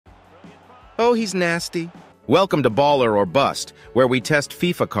Oh, he's nasty. Welcome to Baller or Bust, where we test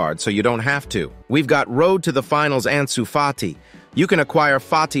FIFA cards so you don't have to. We've got Road to the Finals Ansu Fati. You can acquire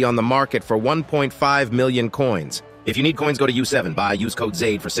Fati on the market for 1.5 million coins. If you need coins, go to U7, buy, use code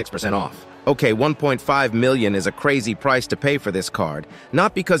ZADE for 6% off. Okay, 1.5 million is a crazy price to pay for this card,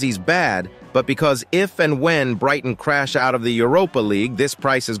 not because he's bad, but because if and when Brighton crash out of the Europa League, this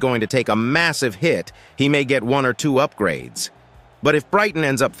price is going to take a massive hit. He may get 1 or 2 upgrades. But if Brighton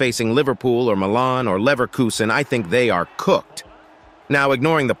ends up facing Liverpool or Milan or Leverkusen, I think they are cooked. Now,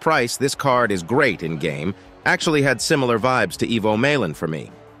 ignoring the price, this card is great in-game. Actually had similar vibes to Ivo Malin for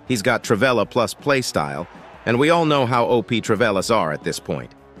me. He's got Trivela plus playstyle, and we all know how OP Trivelas are at this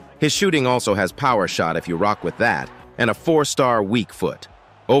point. His shooting also has power shot if you rock with that, and a 4-star weak foot.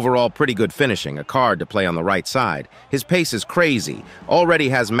 Overall, pretty good finishing, a card to play on the right side. His pace is crazy, already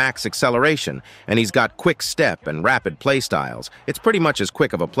has max acceleration, and he's got quick step and rapid playstyles. It's pretty much as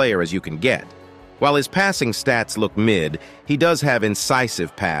quick of a player as you can get. While his passing stats look mid, he does have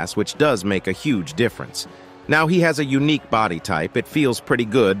incisive pass, which does make a huge difference. Now, he has a unique body type. It feels pretty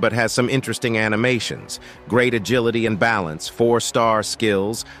good, but has some interesting animations. Great agility and balance, 4-star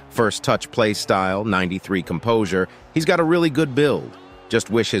skills, first touch play style, 93 composure. He's got a really good build. Just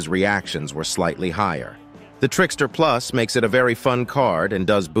wish his reactions were slightly higher. The Trickster Plus makes it a very fun card and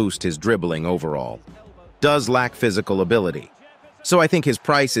does boost his dribbling overall. Does lack physical ability. So I think his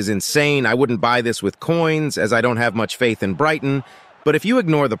price is insane. I wouldn't buy this with coins, as I don't have much faith in Brighton. But if you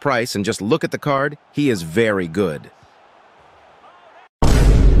ignore the price and just look at the card, he is very good.